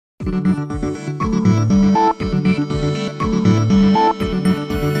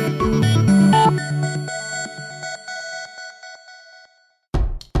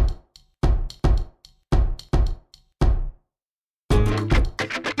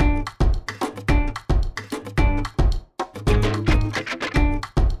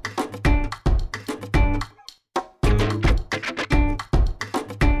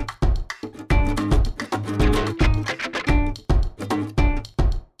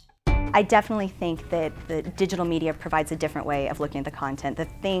I definitely think that the digital media provides a different way of looking at the content. The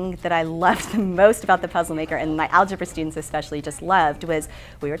thing that I loved the most about the Puzzle Maker, and my algebra students especially just loved, was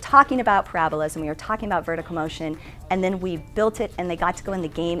we were talking about parabolas and we were talking about vertical motion, and then we built it and they got to go in the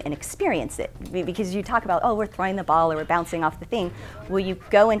game and experience it. Because you talk about, oh, we're throwing the ball or we're bouncing off the thing. Well, you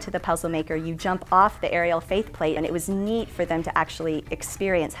go into the Puzzle Maker, you jump off the aerial faith plate, and it was neat for them to actually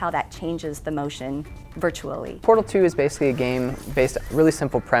experience how that changes the motion virtually. Portal 2 is basically a game based on a really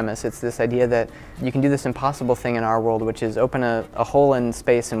simple premise. It's this idea that you can do this impossible thing in our world, which is open a hole in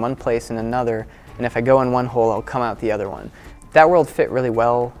space in one place and another, and if I go in one hole, I'll come out the other one. That world fit really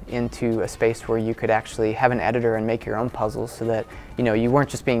well into a space where you could actually have an editor and make your own puzzles, so that you weren't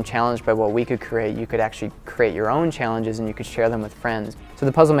just being challenged by what we could create, you could actually create your own challenges and you could share them with friends. So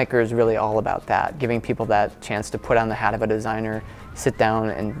the Puzzle Maker is really all about that, giving people that chance to put on the hat of a designer, sit down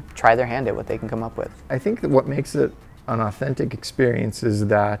and try their hand at what they can come up with. I think that what makes it an authentic experience is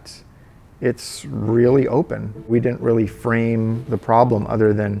that it's really open. We didn't really frame the problem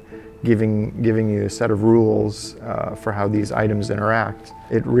other than giving you a set of rules for how these items interact.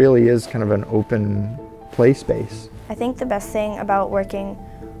 It really is kind of an open play space. I think the best thing about working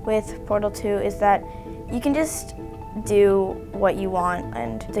with Portal 2 is that you can just do what you want,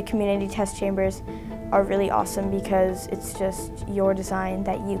 and the community test chambers are really awesome because it's just your design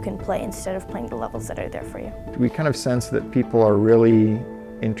that you can play instead of playing the levels that are there for you. We kind of sense that people are really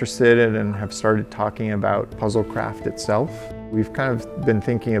interested in and have started talking about puzzle craft itself. We've kind of been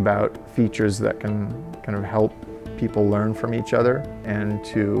thinking about features that can kind of help people learn from each other, and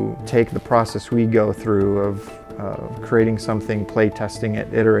to take the process we go through of creating something, play testing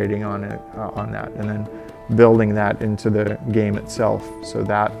it, iterating on it, on that, and then building that into the game itself, so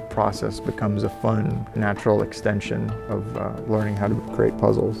that process becomes a fun, natural extension of learning how to create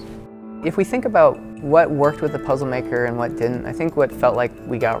puzzles. If we think about what worked with the Puzzle Maker and what didn't, I think what felt like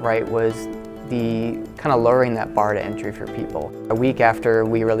we got right was the kind of lowering that bar to entry for people. A week after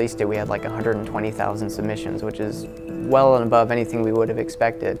we released it, we had like 120,000 submissions, which is well and above anything we would have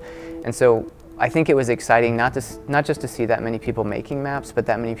expected. And so I think it was exciting not just to see that many people making maps, but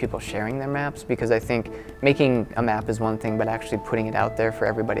that many people sharing their maps, because I think making a map is one thing, but actually putting it out there for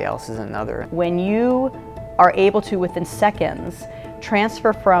everybody else is another. When you are able to, within seconds,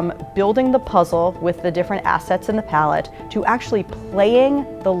 transfer from building the puzzle with the different assets in the palette to actually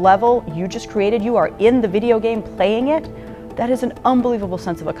playing the level you just created, you are in the video game playing it, that is an unbelievable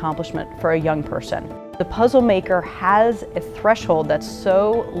sense of accomplishment for a young person. The Puzzle Maker has a threshold that's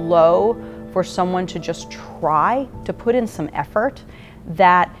so low for someone to just try to put in some effort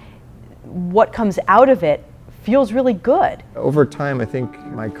that what comes out of it feels really good. Over time, I think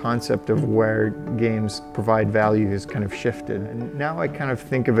my concept of where games provide value has kind of shifted. And now I kind of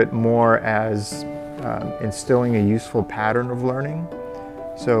think of it more as instilling a useful pattern of learning.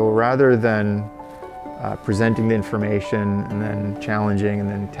 So rather than presenting the information and then challenging and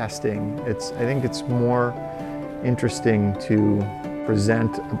then testing, I think it's more interesting to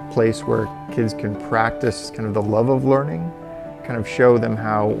present a place where kids can practice kind of the love of learning, kind of show them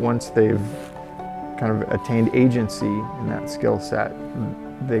how once they've kind of attained agency in that skill set,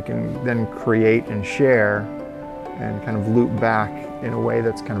 they can then create and share and kind of loop back in a way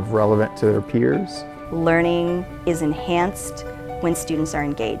that's kind of relevant to their peers. Learning is enhanced when students are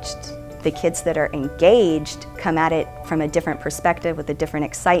engaged. The kids that are engaged come at it from a different perspective with a different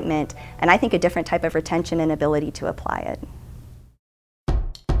excitement, and I think a different type of retention and ability to apply it.